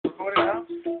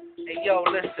yo,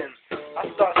 listen, I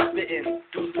start spitting,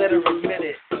 dudes better admit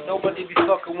it. Nobody be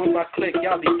fucking with my clique,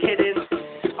 y'all be kidding?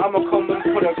 I'ma come and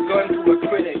put a gun to a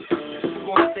critic. Who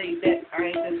gon' say that I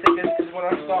ain't the sickest? Cause when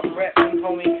I start rapping,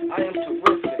 homie, I am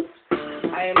terrific.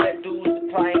 I am that dude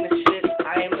applying the shit.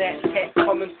 I am that cat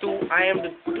coming through. I am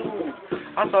the dude.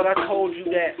 I thought I told you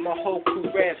that my whole crew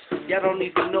raps. Y'all don't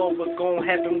need to know what's gon'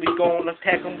 happen. We gon'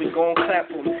 attack them, we gon' clap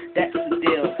them. That's the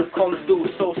deal. Come through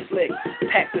so slick,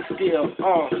 pack the steel.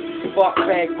 Spark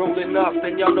bag rolling up,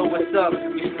 and y'all know what's up.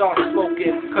 You start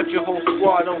smoking, cut your whole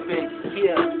squad open.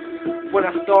 Here, when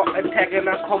I start attacking,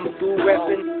 I come through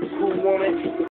rapping. Who want it?